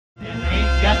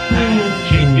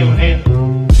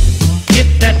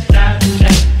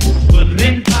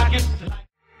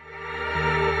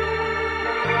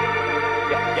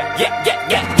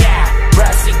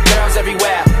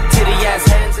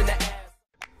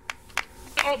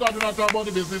Oh God, we're not talking about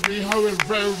the business. We are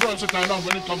very versatile now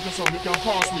when it comes to something we can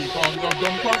pass we because we have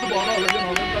done quite the ball already, you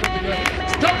know, them kind of thing there.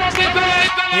 Stop us in the light!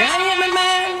 Yeah, I am a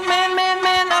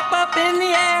man, up in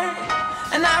the air.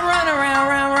 And I run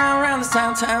around this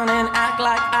town and act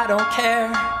like I don't care.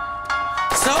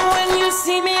 So when you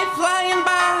see me flying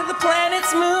by the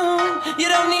planet's moon,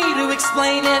 you don't need to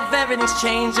explain if everything's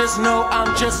changed, just know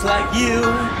I'm just like you.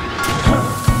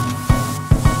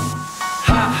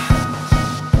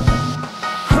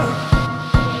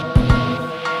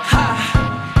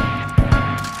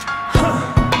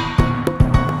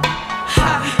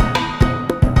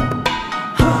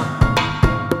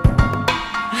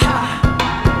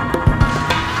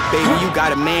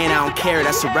 Got a man, I don't care,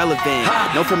 that's irrelevant.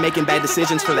 Known for making bad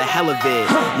decisions for the hell of it.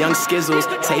 Young Skizzles,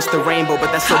 taste the rainbow, but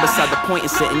that's so beside the point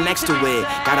and sitting next to it.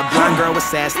 Got a blonde girl with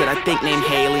sass that I think named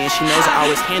Haley, and she knows I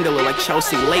always handle her like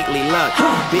Chelsea lately. Look,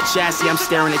 bitch assy, I'm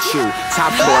staring at you.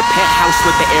 Top floor, penthouse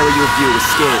with the aerial view.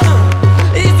 Escape.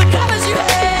 These the colors you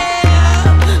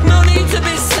have. No need to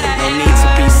be sad. No need to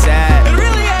be sad. It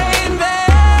really ain't that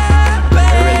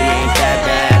bad. It really ain't that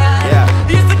bad. Yeah.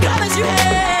 These the colors you have.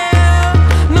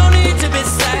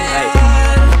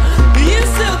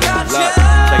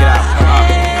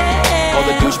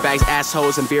 Douchebags,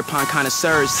 assholes, and beer pong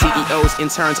connoisseurs, CEOs,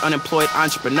 interns, unemployed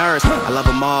entrepreneurs. I love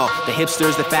them all. The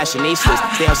hipsters, the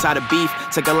fashionistas. Stay outside of beef,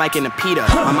 took a liking to Peter.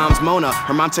 My mom's Mona,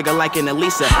 her mom took a liking to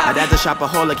Lisa. My dad's a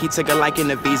shopaholic, he took a liking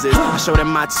to visas. I showed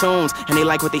them my tunes, and they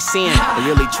like what they seeing. They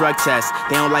really drug test,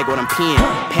 they don't like what I'm peeing.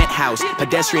 Penthouse,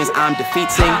 pedestrians I'm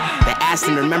defeating. They asked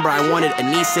and remember I wanted a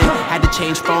Nissan. Had to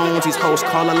change phones, these hoes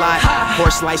call a lot.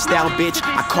 Horse lifestyle, bitch,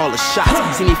 I call a shot.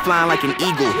 See me flying like an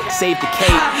eagle, save the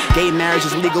cape. Gay marriage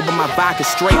is legal, but my vodka's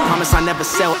straight. Promise I never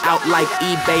sell out like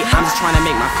eBay. I'm just trying to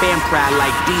make my fam cry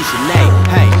like Dejanay.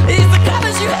 Hey, these the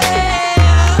colors you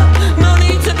have. No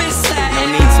need to be sad. No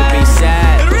need to be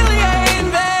sad. It really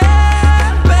ain't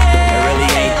that bad. It really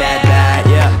ain't that bad,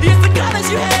 yeah. These the colors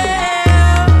you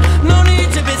have. No need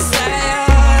to be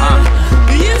sad.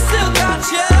 You still got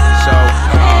your. So,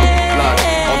 look,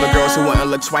 all the girls who wouldn't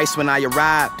look twice when I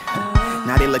arrived.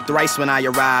 Now they look thrice when I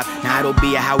arrive. Now it'll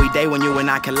be a Howie day when you and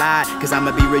I collide. Cause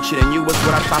I'ma be richer than you was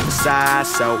what I prophesied.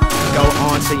 So go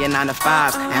on to your 9 to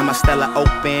 5s. And my Stella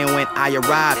open when I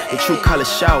arrive. The true colors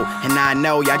show. And I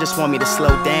know y'all just want me to slow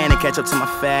down and catch up to my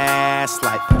fast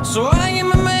life. So I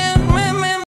am a man.